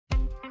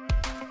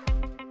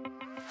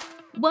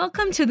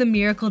Welcome to the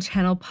Miracle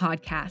Channel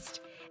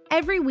podcast.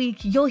 Every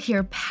week, you'll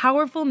hear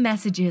powerful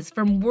messages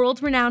from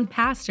world-renowned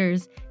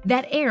pastors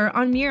that air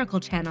on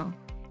Miracle Channel,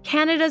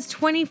 Canada's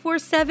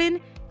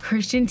 24/7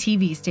 Christian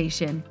TV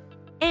station.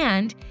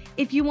 And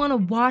if you want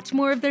to watch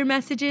more of their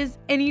messages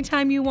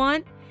anytime you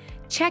want,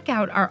 check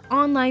out our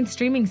online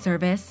streaming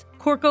service,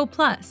 Corco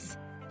Plus.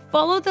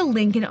 Follow the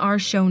link in our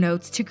show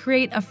notes to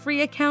create a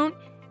free account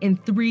in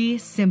 3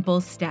 simple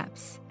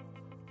steps.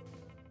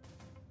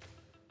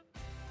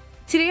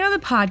 Today on the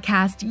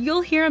podcast,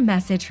 you'll hear a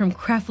message from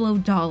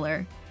Creflo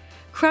Dollar.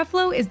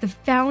 Creflo is the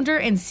founder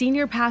and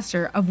senior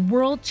pastor of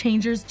World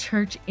Changers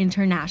Church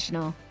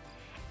International.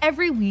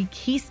 Every week,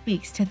 he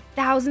speaks to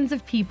thousands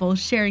of people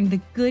sharing the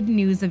good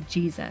news of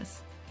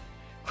Jesus.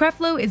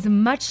 Creflo is a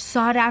much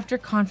sought-after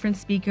conference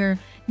speaker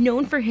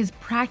known for his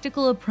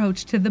practical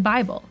approach to the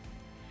Bible.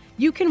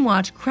 You can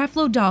watch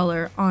Creflo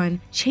Dollar on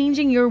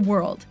Changing Your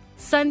World,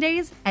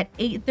 Sundays at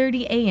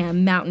 8:30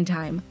 a.m. Mountain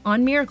Time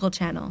on Miracle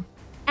Channel.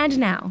 And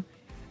now,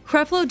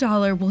 Creflo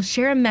Dollar will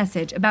share a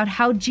message about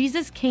how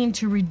Jesus came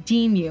to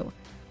redeem you,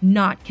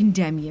 not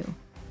condemn you.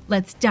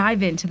 Let's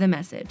dive into the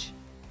message.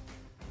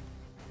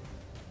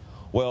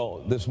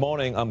 Well, this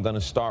morning I'm going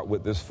to start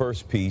with this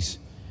first piece,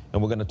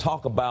 and we're going to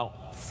talk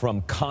about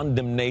from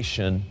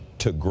condemnation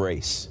to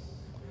grace.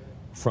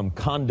 From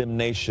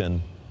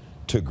condemnation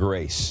to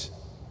grace.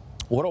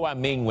 What do I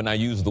mean when I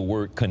use the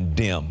word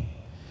condemn?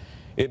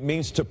 It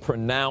means to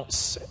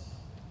pronounce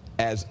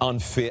as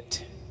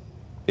unfit.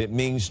 It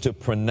means to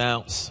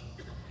pronounce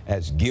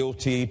as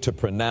guilty, to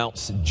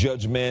pronounce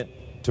judgment,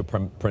 to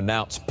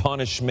pronounce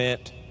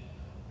punishment,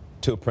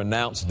 to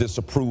pronounce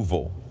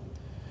disapproval.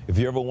 If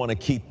you ever want to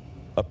keep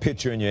a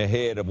picture in your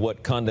head of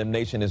what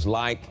condemnation is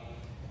like,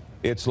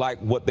 it's like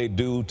what they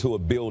do to a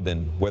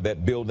building where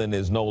that building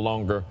is no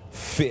longer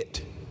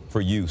fit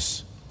for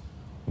use,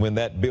 when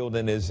that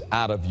building is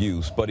out of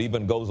use. But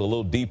even goes a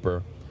little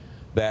deeper,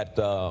 that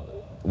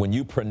when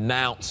you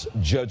pronounce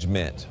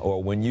judgment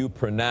or when you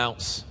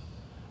pronounce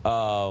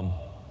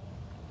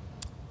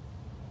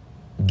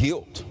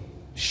guilt,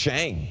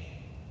 shame,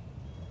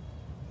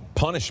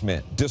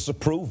 punishment,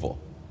 disapproval.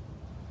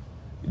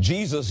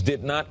 Jesus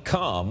did not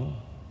come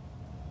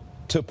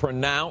to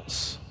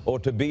pronounce or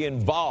to be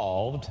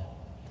involved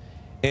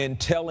in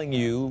telling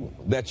you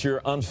that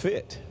you're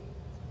unfit.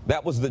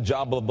 That was the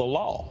job of the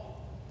law.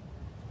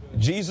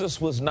 Jesus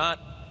was not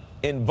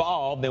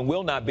involved and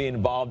will not be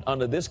involved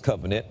under this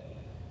covenant.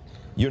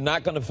 You're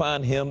not going to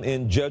find him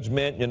in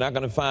judgment. You're not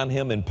going to find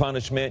him in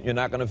punishment. You're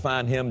not going to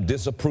find him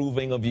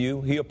disapproving of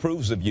you. He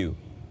approves of you.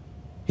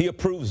 He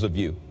approves of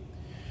you.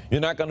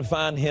 You're not going to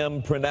find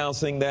him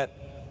pronouncing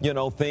that,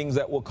 things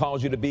that will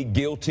cause you to be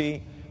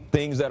guilty,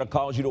 things that will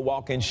cause you to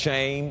walk in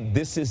shame.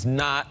 This is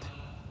not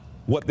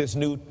what this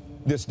new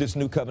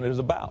covenant is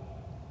about.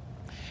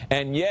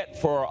 And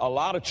yet, for a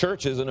lot of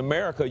churches in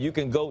America, you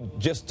can go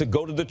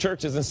to the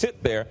churches and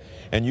sit there,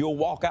 and you'll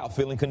walk out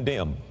feeling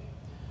condemned.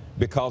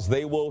 Because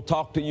they will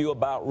talk to you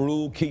about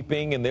rule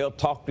keeping, and they'll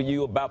talk to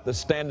you about the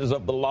standards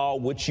of the law,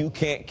 which you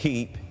can't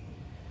keep.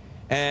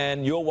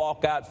 And you'll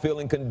walk out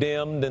feeling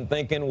condemned and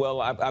thinking,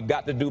 well, I've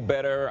got to do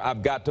better.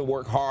 I've got to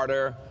work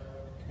harder.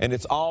 And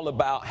it's all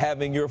about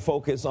having your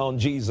focus on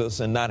Jesus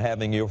and not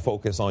having your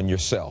focus on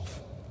yourself.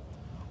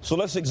 So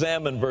let's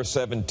examine verse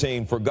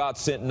 17. For God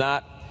sent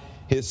not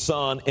his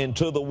Son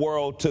into the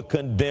world to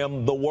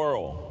condemn the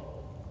world.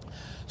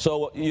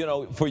 So,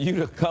 for you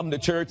to come to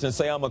church and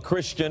say, I'm a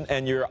Christian,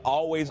 and you're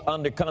always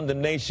under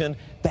condemnation,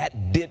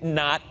 that did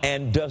not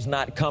and does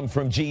not come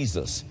from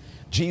Jesus.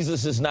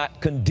 Jesus is not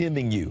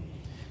condemning you.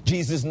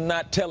 Jesus is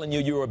not telling you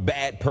you're a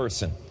bad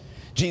person.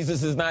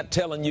 Jesus is not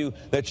telling you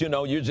that,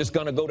 you're just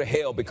going to go to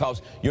hell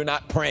because you're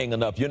not praying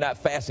enough, you're not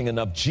fasting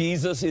enough.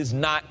 Jesus is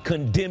not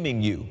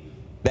condemning you.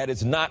 That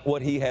is not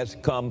what he has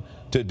come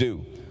to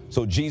do.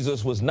 So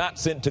Jesus was not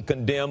sent to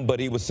condemn,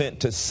 but he was sent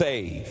to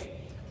save.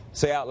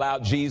 Say out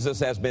loud,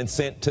 Jesus has been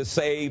sent to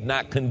save,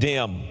 not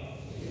condemn.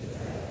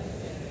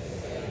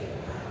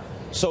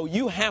 So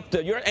your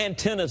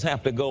antennas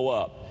have to go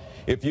up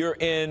if you're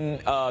in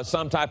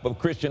some type of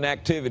Christian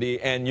activity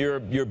and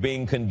you're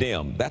being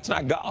condemned. That's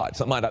not God.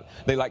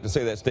 They like to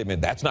say that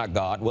statement, that's not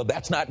God. Well,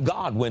 that's not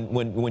God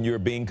when you're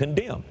being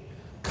condemned.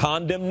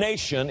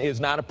 Condemnation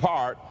is not a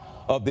part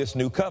of this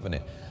new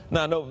covenant.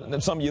 Now, I know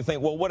some of you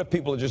think, well, what if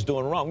people are just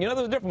doing wrong? There's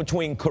a difference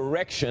between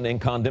correction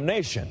and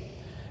condemnation.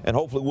 And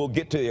hopefully we'll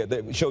get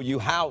to show you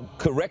how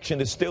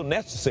correction is still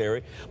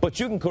necessary, but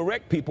you can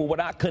correct people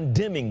without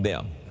condemning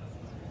them.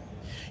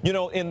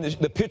 In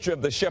the picture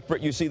of the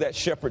shepherd, you see that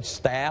shepherd's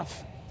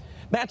staff.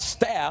 That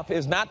staff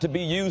is not to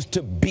be used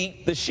to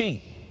beat the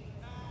sheep.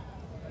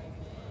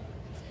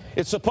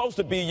 It's supposed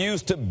to be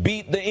used to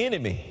beat the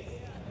enemy.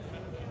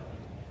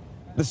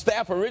 The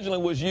staff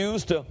originally was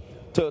used to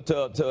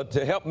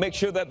help make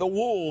sure that the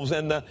wolves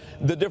and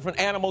the different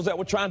animals that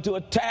were trying to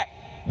attack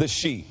the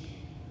sheep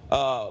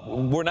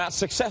were not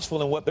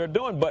successful in what they're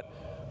doing. But,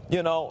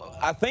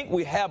 I think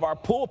we have our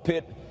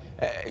pulpit,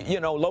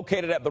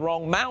 located at the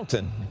wrong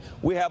mountain.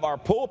 We have our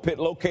pulpit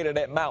located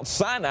at Mount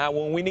Sinai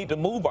when we need to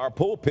move our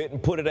pulpit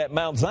and put it at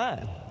Mount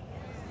Zion.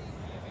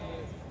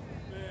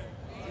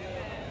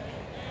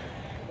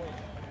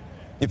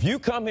 If you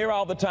come here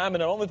all the time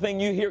and the only thing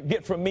you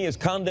get from me is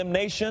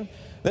condemnation,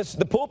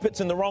 the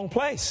pulpit's in the wrong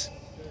place.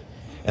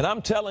 And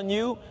I'm telling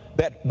you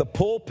that the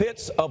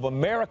pulpits of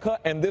America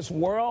and this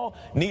world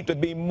need to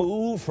be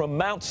moved from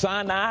Mount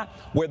Sinai,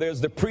 where there's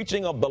the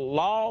preaching of the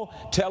law,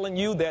 telling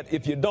you that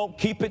if you don't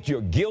keep it,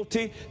 you're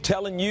guilty,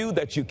 telling you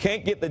that you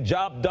can't get the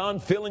job done,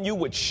 filling you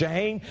with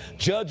shame,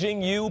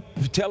 judging you,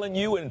 telling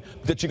you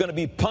that you're going to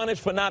be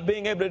punished for not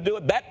being able to do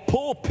it. That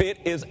pulpit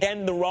is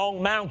in the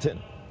wrong mountain.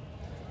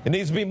 It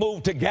needs to be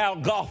moved to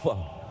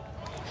Golgotha.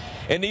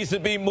 It needs to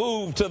be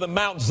moved to the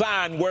Mount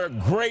Zion, where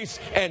grace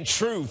and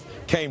truth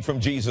came from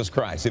Jesus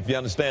Christ. If you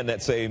understand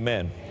that, say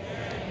amen.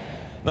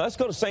 Now let's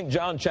go to St.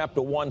 John chapter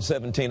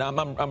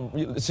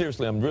 1:17.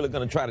 Seriously, I'm really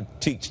going to try to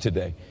teach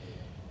today.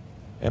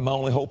 And my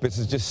only hope is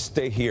to just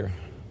stay here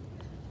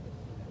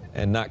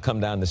and not come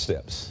down the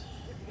steps.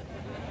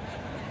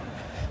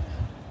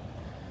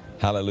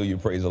 Hallelujah,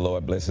 praise the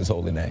Lord, bless his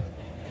holy name.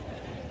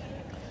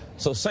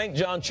 So St.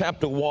 John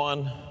chapter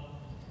 1,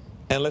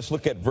 and let's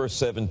look at verse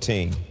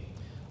 17.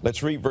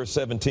 Let's read verse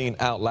 17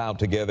 out loud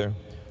together.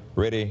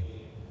 Ready?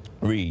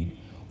 Read.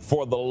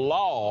 For the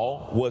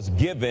law was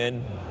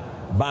given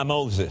by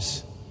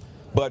Moses,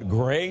 but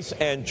grace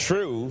and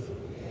truth,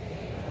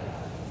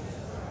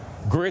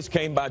 grace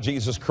came by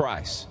Jesus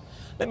Christ.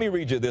 Let me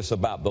read you this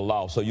about the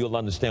law so you'll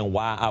understand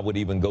why I would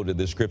even go to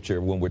this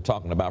scripture when we're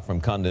talking about from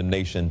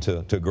condemnation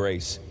to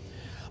grace.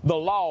 The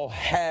law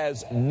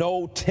has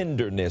no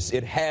tenderness.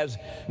 It has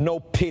no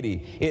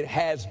pity. It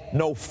has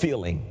no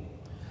feeling.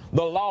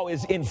 The law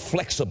is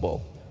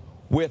inflexible,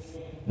 with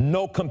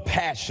no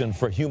compassion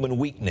for human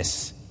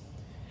weakness.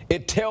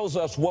 It tells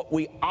us what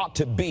we ought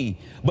to be,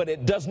 but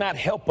it does not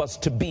help us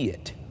to be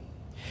it.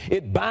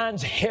 It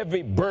binds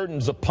heavy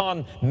burdens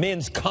upon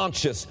men's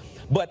conscience,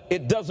 but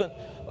it doesn't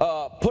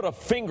put a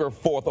finger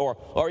forth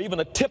or even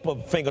a tip of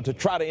a finger to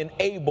try to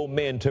enable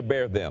men to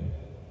bear them.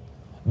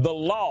 The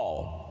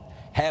law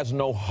has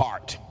no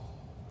heart.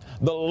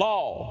 The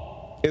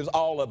law is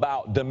all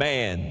about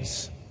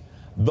demands.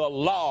 The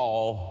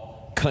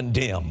law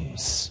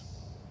condemns.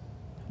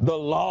 The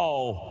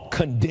law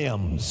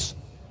condemns.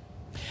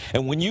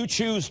 And when you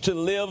choose to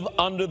live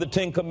under the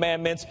Ten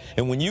Commandments,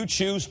 and when you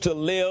choose to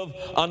live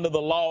under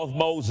the law of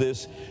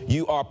Moses,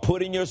 you are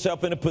putting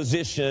yourself in a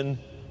position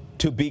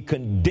to be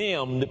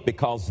condemned,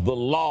 because the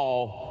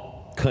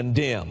law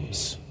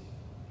condemns.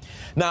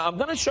 Now, I'm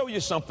going to show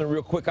you something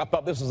real quick. I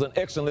thought this was an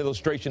excellent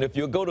illustration. If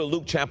you go to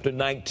Luke chapter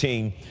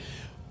 19,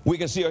 we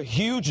can see a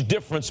huge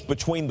difference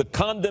between the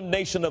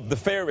condemnation of the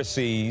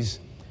Pharisees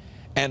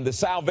and the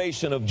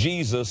salvation of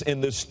Jesus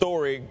in this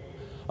story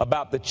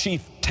about the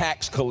chief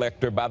tax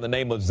collector by the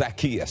name of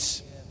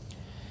Zacchaeus.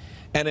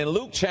 And in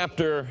Luke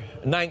chapter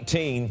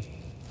 19,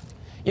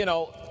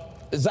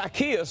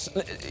 Zacchaeus,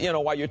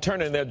 while you're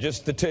turning there,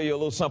 just to tell you a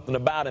little something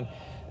about him,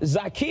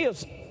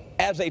 Zacchaeus,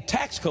 as a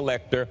tax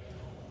collector,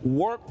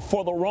 worked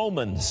for the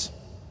Romans.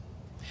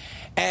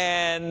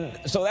 And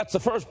so that's the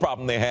first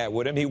problem they had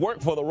with him. He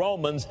worked for the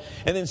Romans,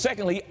 and then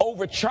secondly, he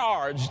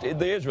overcharged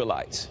the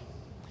Israelites.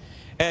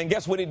 And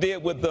guess what he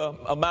did with the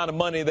amount of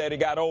money that he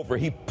got over?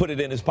 He put it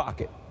in his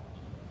pocket.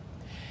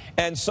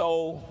 And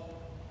so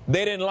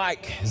they didn't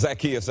like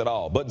Zacchaeus at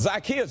all. But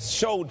Zacchaeus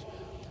showed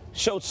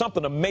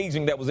something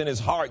amazing that was in his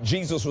heart.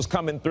 Jesus was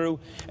coming through,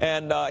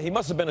 and he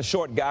must have been a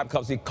short guy,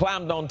 because he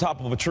climbed on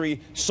top of a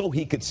tree so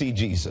he could see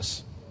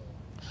Jesus.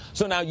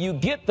 So now you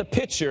get the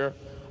picture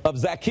of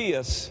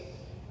Zacchaeus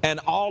and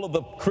all of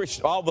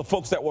the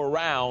folks that were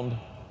around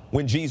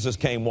when Jesus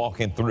came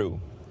walking through.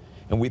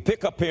 And we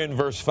pick up here in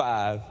verse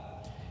 5.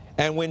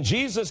 And when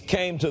Jesus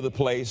came to the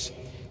place,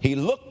 he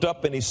looked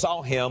up and he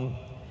saw him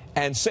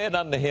and said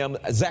unto him,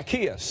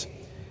 Zacchaeus,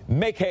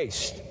 make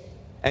haste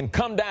and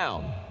come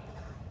down,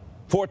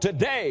 for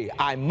today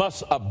I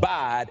must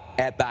abide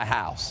at thy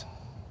house.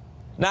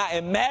 Now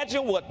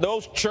imagine what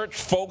those church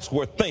folks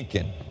were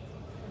thinking.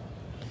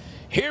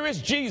 Here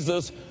is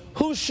Jesus,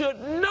 who should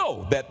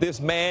know that this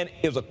man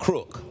is a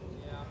crook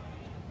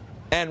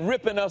and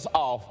ripping us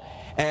off,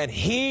 and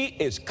he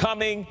is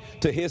coming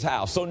to his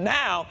house. So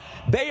now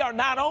they're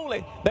not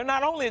only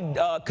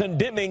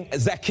condemning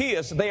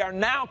Zacchaeus, they are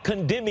now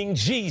condemning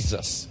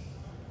Jesus.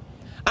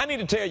 I need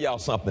to tell y'all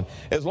something.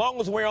 As long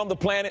as we're on the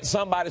planet,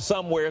 somebody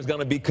somewhere is going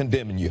to be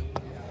condemning you,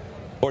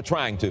 or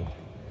trying to. All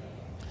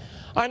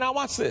right, now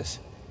watch this.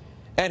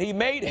 And he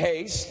made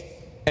haste,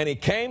 and he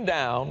came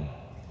down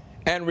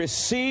and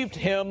received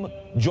him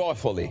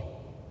joyfully.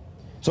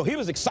 So he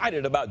was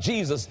excited about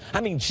Jesus.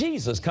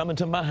 Jesus coming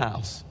to my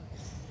house.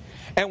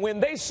 And when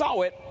they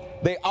saw it,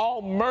 they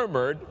all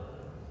murmured,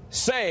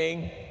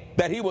 saying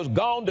that he was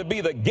gone to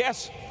be the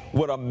guest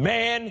with a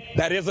man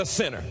that is a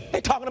sinner.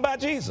 They're talking about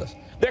Jesus.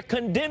 They're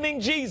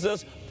condemning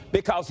Jesus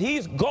because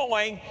he's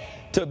going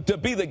to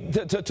be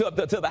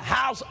to the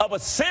house of a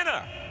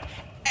sinner.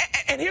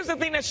 And here's the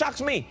thing that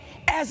shocks me: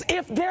 as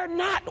if they're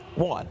not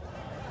one.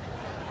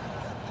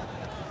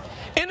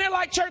 And they're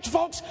like church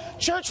folks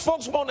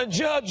want to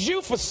judge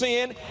you for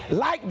sin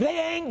like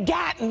they ain't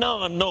got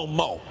none no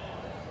more.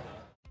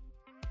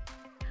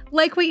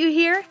 Like what you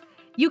hear?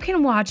 You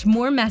can watch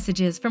more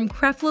messages from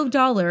Creflo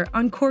Dollar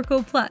on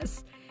Corco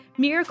Plus,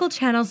 Miracle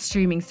Channel's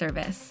streaming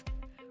service.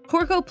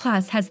 Corco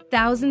Plus has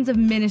thousands of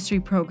ministry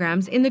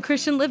programs in the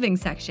Christian Living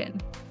section.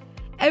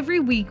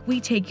 Every week, we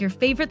take your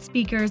favorite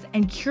speakers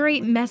and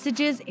curate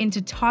messages into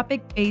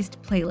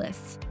topic-based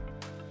playlists.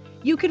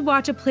 You could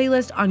watch a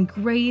playlist on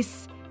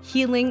grace,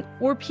 healing,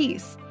 or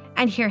peace,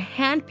 and hear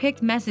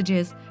hand-picked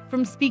messages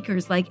from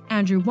speakers like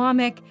Andrew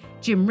Womack,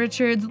 Jim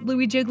Richards,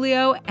 Louis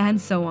Giglio,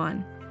 and so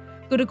on.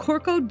 Go to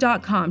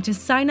Corco.com to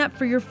sign up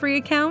for your free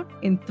account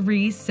in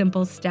 3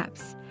 simple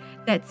steps.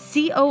 That's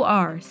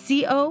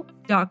CORCO.com.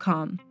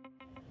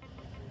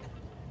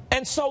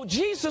 And so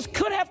Jesus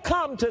could have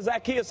come to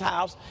Zacchaeus'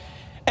 house,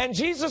 and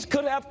Jesus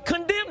could have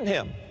condemned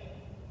him.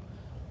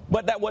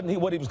 But that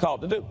wasn't what he was called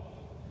to do.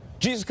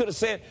 Jesus could have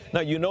said, now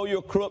you know you're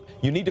a crook.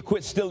 You need to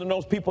quit stealing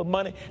those people's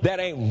money.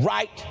 That ain't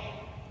right.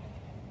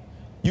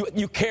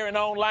 You carrying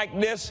on like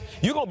this,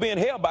 you're going to be in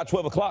hell by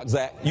 12 o'clock,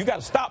 Zach. You got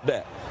to stop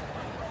that.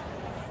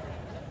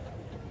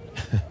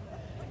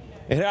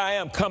 And here I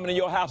am coming to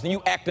your house and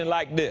you acting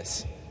like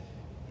this.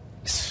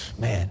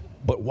 Man,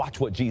 but watch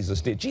what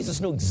Jesus did.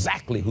 Jesus knew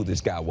exactly who this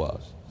guy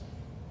was.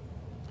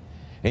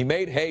 He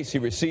made haste. He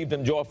received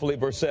him joyfully,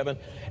 verse 7.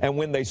 And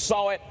when they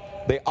saw it,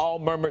 they all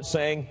murmured,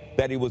 saying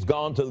that he was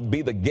gone to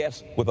be the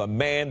guest with a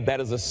man that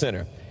is a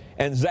sinner.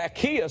 And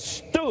Zacchaeus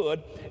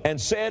stood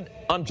and said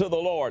unto the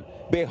Lord,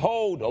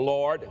 Behold,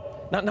 Lord.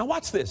 Now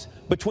watch this.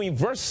 Between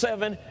verse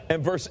 7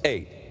 and verse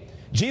 8,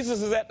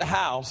 Jesus is at the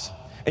house,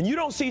 and you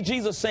don't see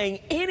Jesus saying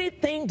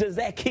anything to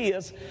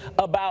Zacchaeus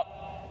about,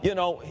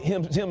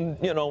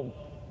 him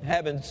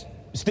having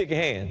sticky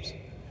hands.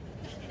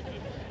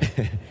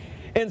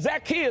 And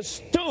Zacchaeus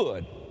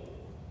stood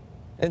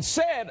and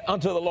said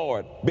unto the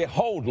Lord,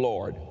 Behold,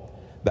 Lord,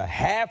 the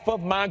half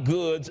of my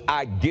goods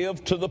I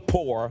give to the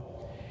poor,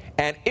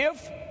 and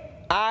if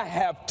I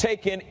have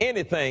taken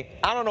anything,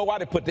 I don't know why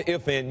they put the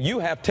if in, you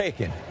have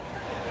taken.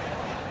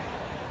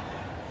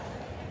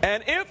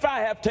 And if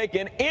I have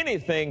taken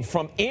anything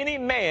from any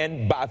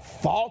man by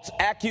false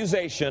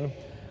accusation,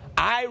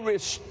 I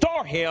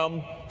restore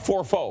him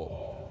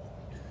fourfold.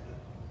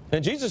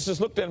 And Jesus just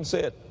looked at him and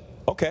said,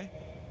 okay.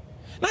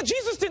 Now,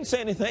 Jesus didn't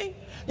say anything.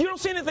 You don't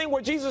see anything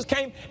where Jesus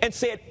came and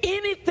said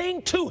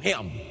anything to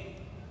him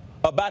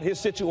about his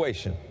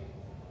situation.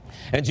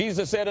 And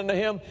Jesus said unto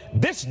him,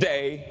 This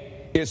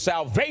day is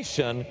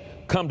salvation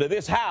come to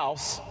this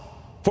house,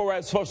 for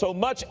so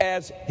much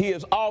as he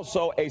is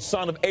also a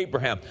son of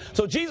Abraham.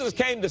 So Jesus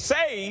came to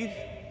save,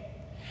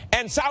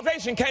 and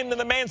salvation came to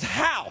the man's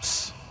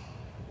house.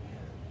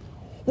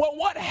 Well,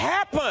 what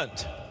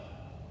happened?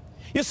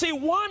 You see,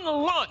 one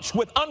lunch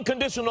with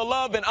unconditional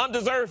love and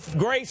undeserved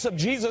grace of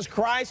Jesus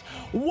Christ,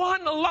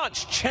 one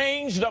lunch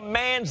changed a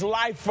man's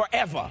life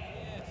forever.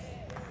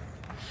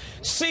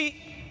 See,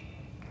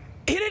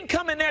 he didn't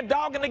come in there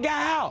dogging the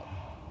guy out.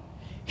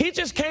 He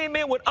just came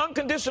in with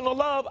unconditional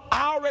love.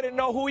 I already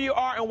know who you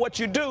are and what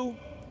you do.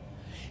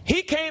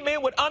 He came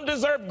in with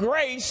undeserved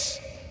grace.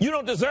 You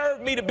don't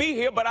deserve me to be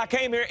here, but I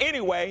came here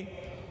anyway.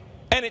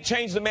 And it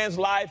changed the man's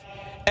life.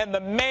 And the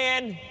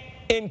man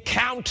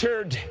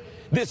encountered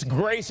this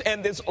grace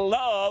and this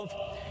love,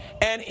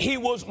 and he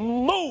was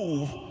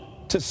moved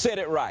to set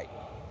it right.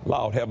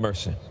 Lord have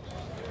mercy.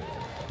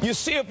 You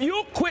see, if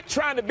you quit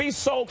trying to be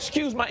so,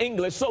 excuse my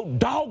English, so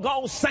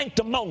doggone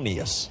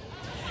sanctimonious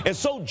and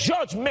so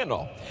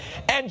judgmental,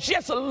 and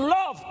just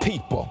love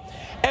people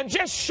and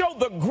just show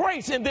the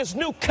grace in this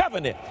new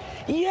covenant,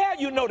 yeah,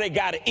 you know they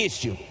got an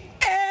issue.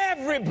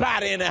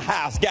 Everybody in the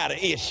house got an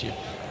issue.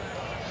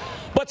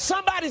 But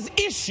somebody's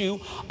issue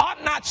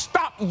ought not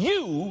stop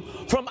you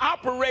from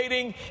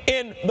operating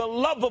in the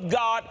love of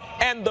God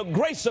and the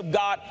grace of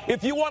God.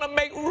 If you want to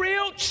make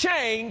real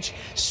change,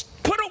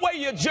 put away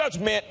your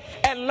judgment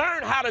and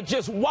learn how to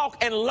just walk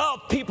and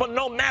love people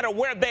no matter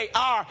where they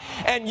are,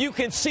 and you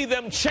can see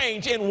them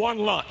change in one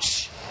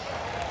lunch.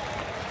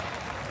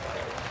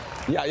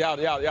 Y'all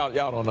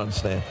don't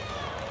understand.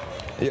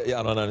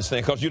 Y'all don't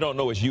understand because you don't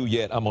know it's you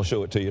yet. I'm going to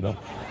show it to you, though.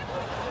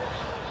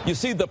 You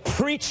see, the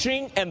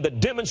preaching and the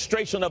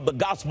demonstration of the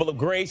gospel of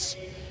grace,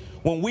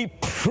 when we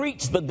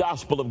preach the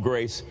gospel of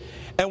grace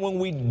and when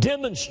we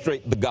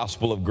demonstrate the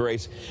gospel of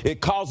grace, it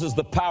causes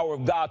the power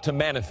of God to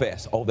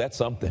manifest. Oh, that's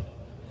something.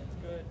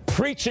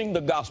 Preaching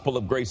the gospel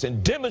of grace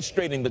and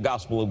demonstrating the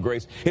gospel of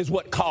grace is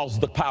what causes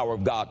the power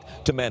of God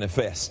to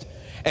manifest.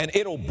 And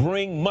it'll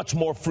bring much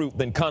more fruit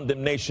than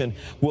condemnation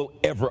will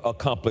ever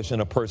accomplish in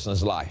a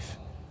person's life.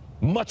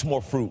 Much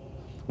more fruit.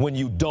 When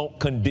you don't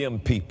condemn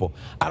people.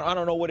 I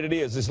don't know what it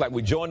is. It's like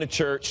we join the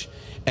church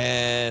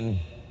and,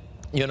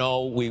 we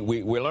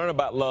learn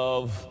about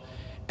love,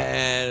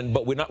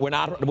 but we're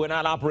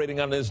not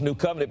operating under this new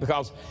covenant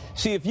because,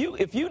 see, if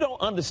you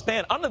don't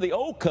understand, under the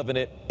old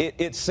covenant,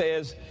 it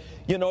says,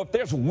 if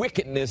there's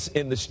wickedness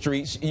in the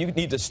streets, you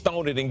need to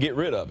stone it and get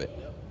rid of it.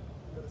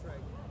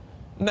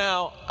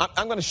 Now,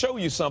 I'm going to show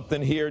you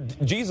something here.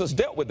 Jesus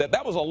dealt with that.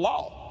 That was a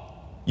law.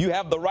 You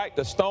have the right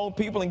to stone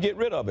people and get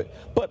rid of it.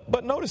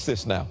 But notice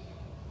this now.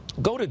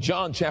 Go to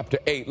John chapter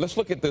 8. Let's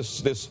look at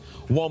this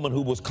woman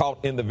who was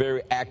caught in the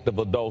very act of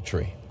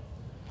adultery.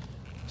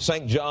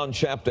 St. John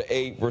chapter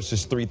 8,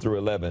 verses 3 through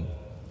 11.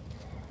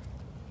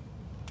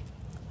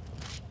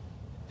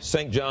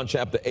 St. John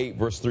chapter 8,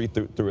 verse 3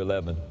 through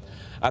 11.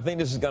 I think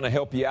this is going to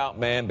help you out,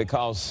 man,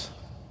 because,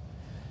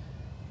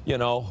 you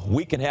know,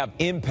 we can have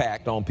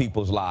impact on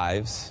people's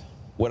lives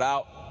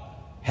without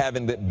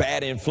having that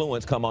bad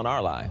influence come on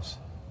our lives.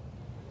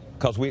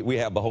 Because we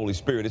have the Holy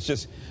Spirit. It's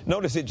just,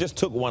 notice it just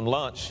took one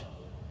lunch.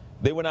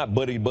 They were not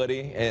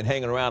buddy-buddy and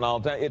hanging around all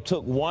the time. It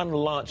took one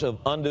lunch of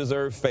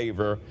undeserved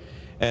favor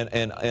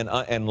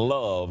and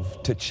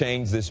love to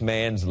change this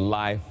man's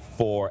life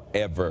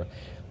forever.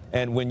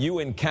 And when you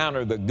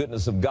encounter the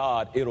goodness of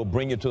God, it'll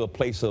bring you to a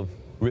place of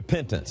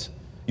repentance.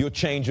 You'll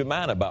change your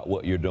mind about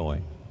what you're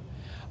doing.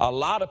 A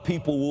lot of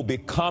people will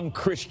become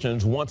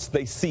Christians once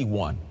they see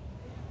one.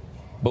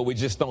 But we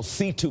just don't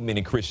see too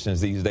many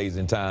Christians these days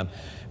in time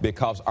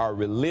because our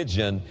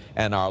religion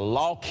and our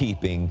law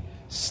keeping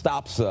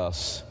stops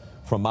us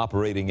from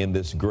operating in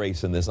this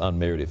grace and this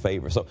unmerited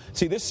favor. So,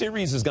 see, this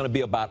series is going to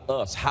be about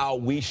us, how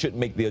we should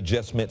make the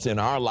adjustments in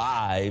our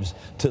lives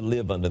to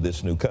live under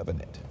this new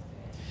covenant.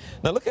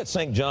 Now, look at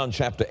St. John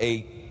chapter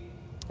 8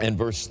 and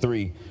verse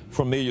 3.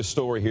 Familiar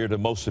story here to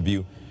most of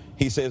you.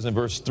 He says in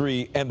verse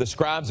 3, "And the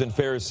scribes and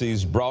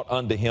Pharisees brought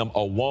unto him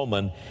a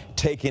woman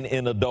taken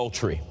in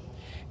adultery.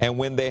 And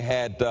when they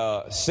had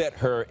set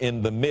her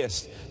in the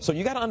midst." So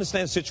you got to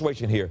understand the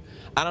situation here.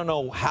 I don't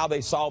know how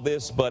they saw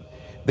this, but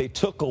they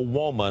took a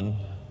woman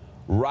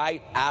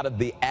right out of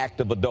the act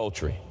of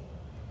adultery.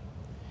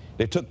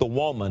 They took the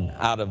woman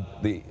out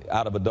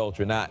of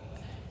adultery. Now,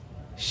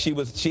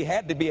 she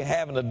had to be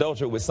having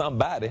adultery with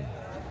somebody.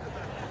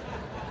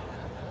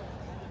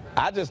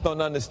 I just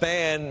don't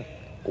understand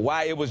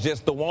why it was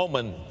just the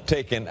woman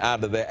taken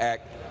out of the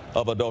act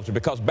of adultery,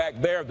 because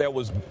back there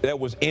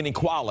was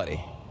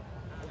inequality.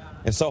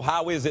 And so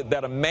how is it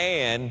that a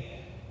man,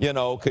 you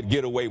know, could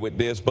get away with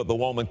this, but the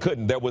woman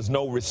couldn't? There was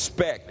no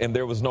respect and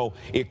there was no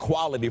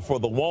equality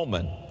for the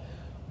woman.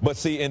 But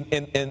see,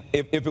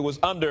 if it was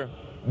under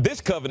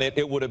this covenant,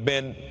 it would have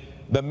been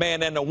the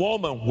man and the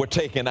woman were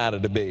taken out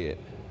of the bed.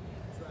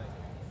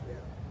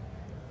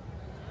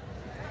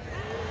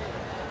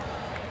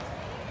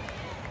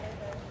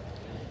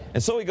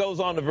 And so he goes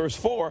on to verse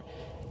 4.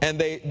 And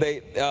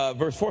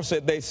verse 4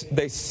 said,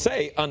 they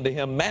say unto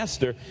him,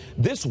 "Master,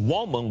 this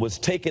woman was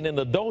taken in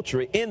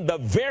adultery in the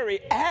very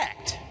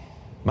act."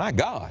 My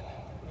God.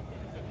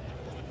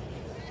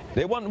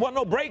 There wasn't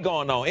no break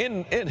going on. You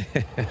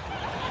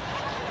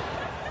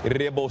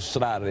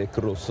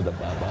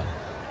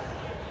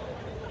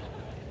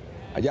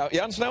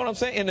understand what I'm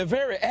saying? In the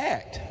very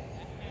act.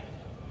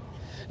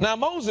 Now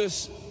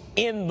Moses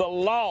in the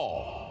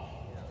law.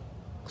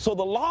 So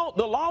the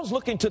law's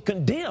looking to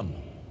condemn.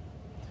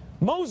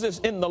 Moses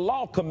in the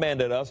law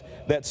commanded us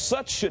that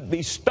such should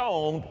be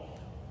stoned,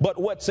 but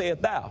what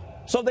sayest thou?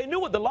 So they knew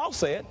what the law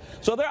said,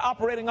 so they're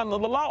operating under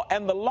the law,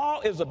 and the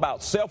law is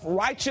about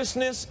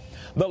self-righteousness.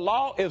 The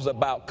law is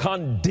about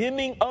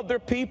condemning other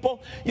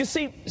people. You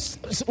see,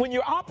 when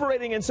you're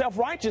operating in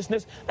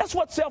self-righteousness, that's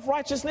what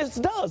self-righteousness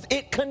does.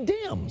 It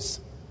condemns.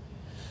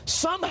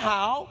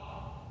 Somehow,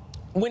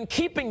 when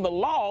keeping the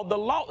law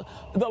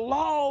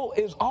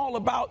is all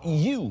about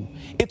you.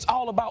 It's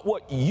all about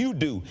what you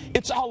do.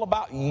 It's all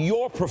about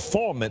your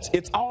performance.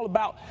 It's all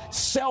about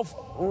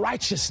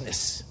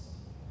self-righteousness.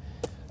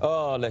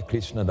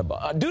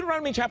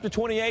 Deuteronomy chapter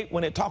 28,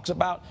 when it talks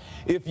about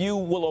if you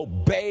will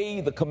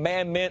obey the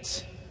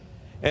commandments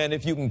and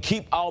if you can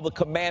keep all the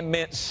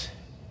commandments,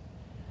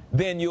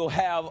 then you'll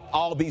have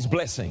all these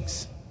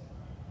blessings.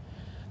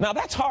 Now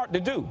that's hard to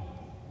do.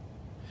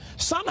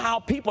 Somehow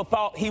people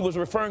thought he was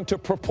referring to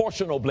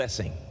proportional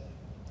blessing.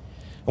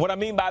 And what I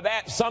mean by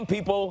that, some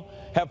people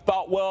have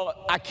thought,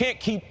 well, I can't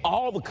keep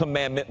all the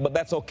commandment, but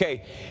that's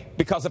okay.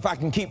 Because if I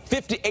can keep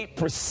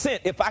 58%,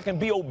 if I can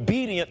be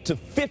obedient to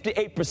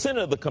 58%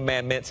 of the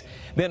commandments,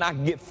 then I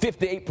can get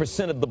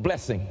 58% of the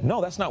blessing.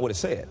 No, that's not what it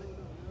said.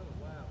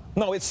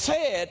 No, it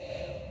said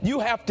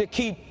you have to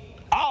keep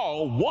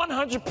all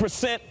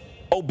 100%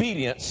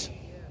 obedience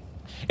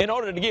in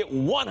order to get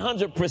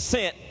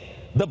 100%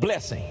 the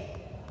blessing.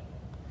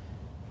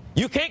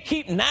 You can't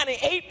keep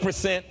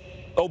 98%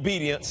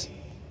 obedience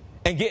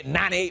and get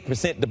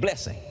 98% the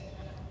blessing.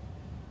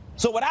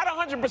 So without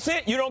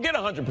 100%, you don't get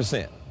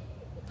 100%.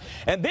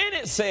 And then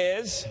it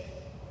says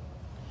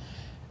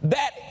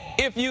that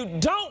if you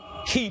don't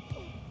keep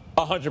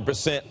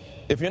 100%,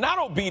 if you're not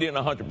obedient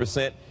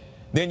 100%,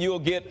 then you'll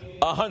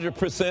get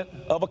 100%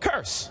 of a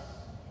curse.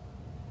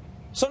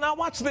 So now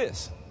watch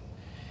this.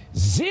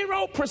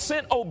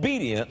 0%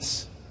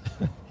 obedience,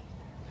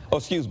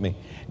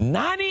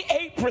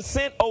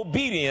 98%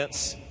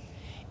 obedience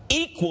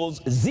equals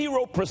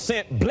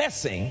 0%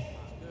 blessing,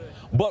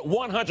 but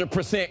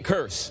 100%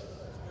 curse.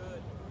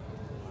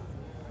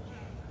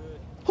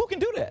 Who can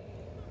do that?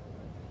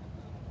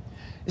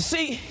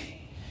 See,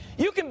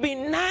 you can be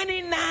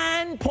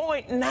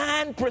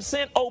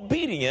 99.9%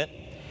 obedient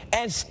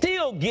and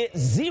still get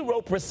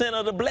 0%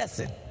 of the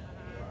blessing.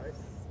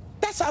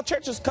 That's how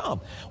churches come.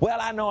 Well,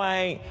 I know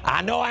I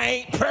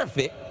ain't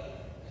perfect,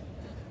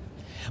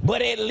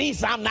 but at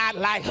least I'm not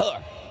like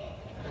her.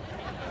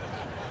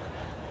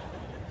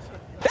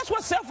 That's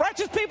what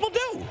self-righteous people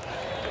do.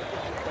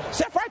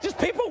 Self-righteous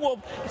people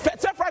will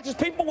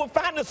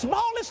find the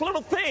smallest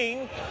little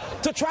thing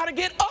to try to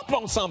get up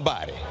on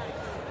somebody.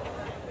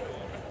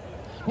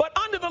 But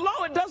under the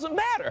law, it doesn't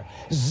matter.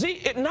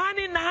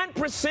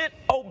 99%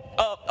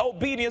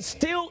 obedience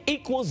still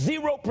equals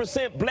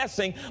 0%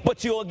 blessing,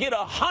 but you'll get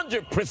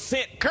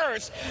 100%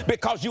 curse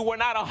because you were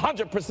not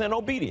 100%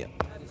 obedient.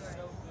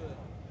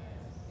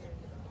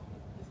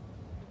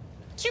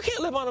 So you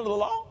can't live under the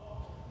law.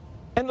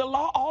 And the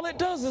law, all it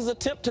does is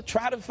attempt to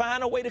try to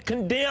find a way to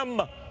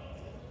condemn,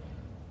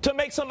 to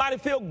make somebody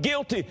feel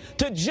guilty,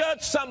 to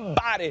judge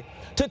somebody,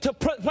 to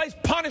place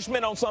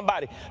punishment on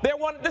somebody.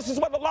 This is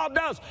what the law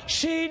does.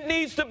 She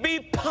needs to be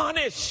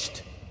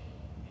punished.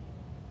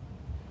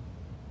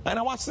 And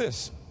now watch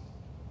this.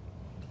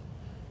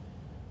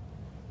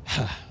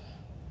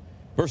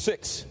 Verse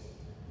 6.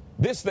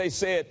 This they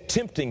said,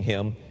 tempting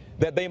him,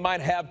 that they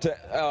might have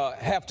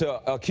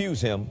to accuse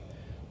him.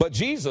 But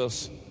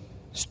Jesus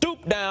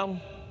stooped down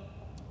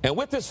and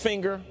with his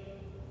finger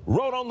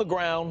wrote on the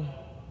ground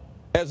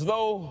as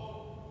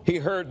though he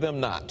heard them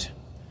not.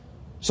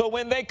 So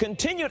when they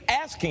continued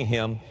asking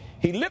him,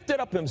 he lifted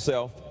up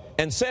himself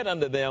and said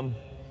unto them,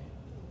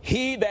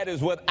 he that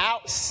is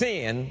without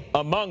sin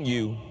among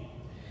you,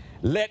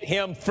 let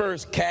him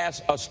first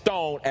cast a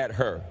stone at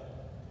her.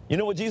 You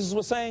know what Jesus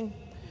was saying?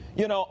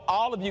 You know,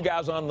 all of you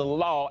guys are under the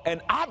law,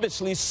 and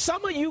obviously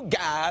some of you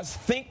guys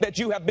think that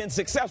you have been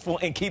successful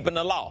in keeping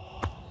the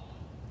law.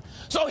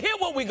 So here's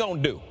what we're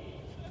going to do.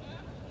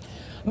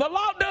 The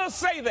law does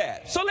say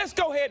that. So let's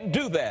go ahead and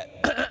do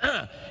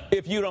that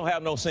if you don't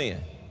have no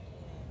sin.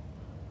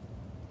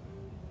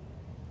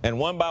 And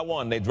one by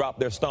one, they dropped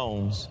their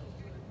stones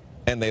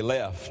and they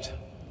left.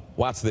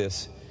 Watch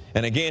this.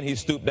 And again, he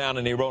stooped down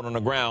and he wrote on the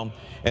ground.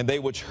 And they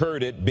which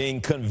heard it,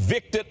 being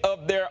convicted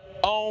of their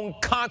own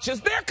conscience,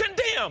 they're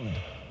condemned.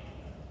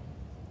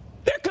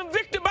 They're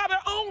convicted by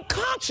their own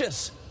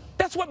conscience.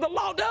 That's what the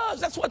law does.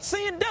 That's what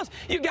sin does.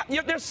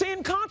 They're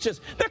sin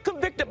conscious. They're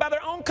convicted by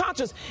their own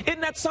conscience.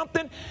 Isn't that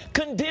something?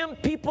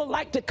 Condemned people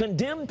like to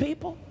condemn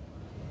people.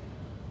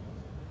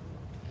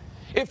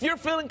 If you're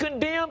feeling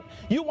condemned,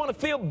 you want to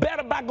feel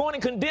better by going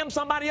and condemn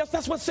somebody else.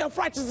 That's what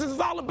self-righteousness is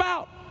all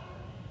about.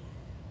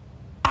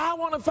 I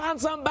want to find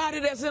somebody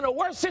that's in a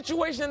worse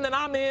situation than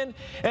I'm in,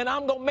 and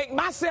I'm going to make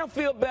myself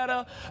feel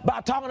better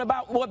by talking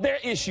about what their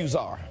issues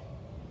are.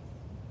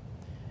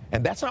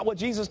 And that's not what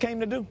Jesus came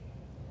to do.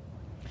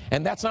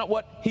 And that's not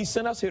what he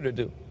sent us here to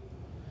do.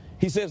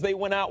 He says they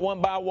went out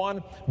one by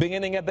one,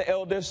 beginning at the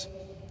eldest,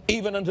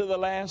 even unto the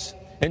last.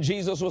 And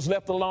Jesus was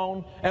left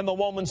alone, and the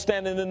woman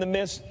standing in the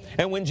midst.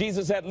 And when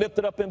Jesus had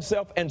lifted up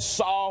himself and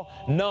saw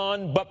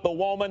none but the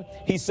woman,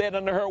 he said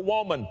unto her,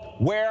 Woman,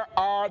 where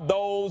are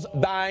those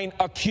thine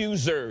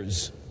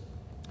accusers?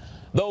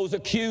 Those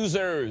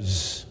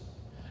accusers.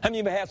 How many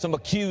of you had some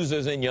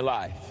accusers in your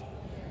life?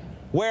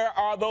 Where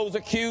are those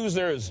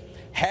accusers?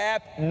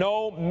 Hath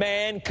no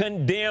man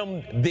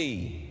condemned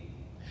thee?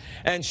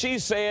 And she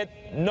said,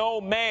 No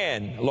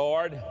man,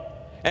 Lord.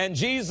 And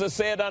Jesus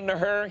said unto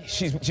her,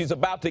 she's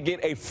about to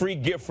get a free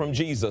gift from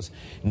Jesus.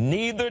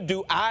 Neither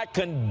do I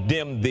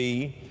condemn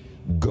thee.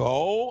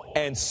 Go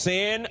and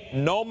sin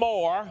no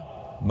more.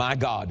 My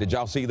God, did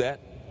y'all see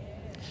that?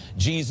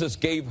 Jesus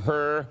gave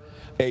her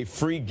a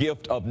free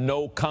gift of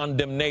no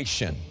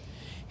condemnation.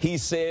 He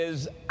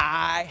says,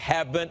 I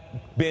haven't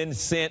been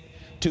sent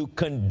to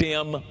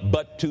condemn,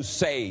 but to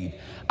save.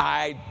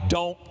 I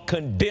don't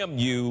condemn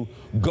you.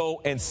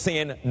 Go and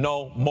sin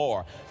no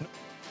more.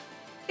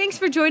 Thanks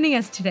for joining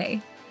us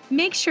today.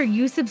 Make sure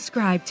you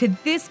subscribe to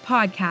this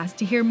podcast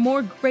to hear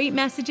more great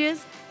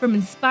messages from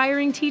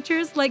inspiring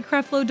teachers like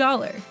Creflo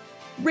Dollar.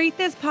 Rate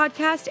this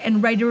podcast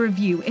and write a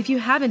review if you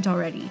haven't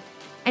already.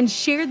 And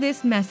share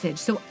this message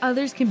so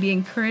others can be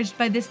encouraged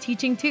by this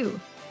teaching too.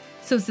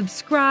 So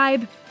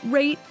subscribe,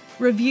 rate,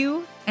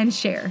 review, and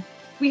share.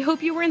 We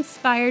hope you were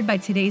inspired by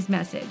today's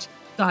message.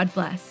 God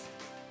bless.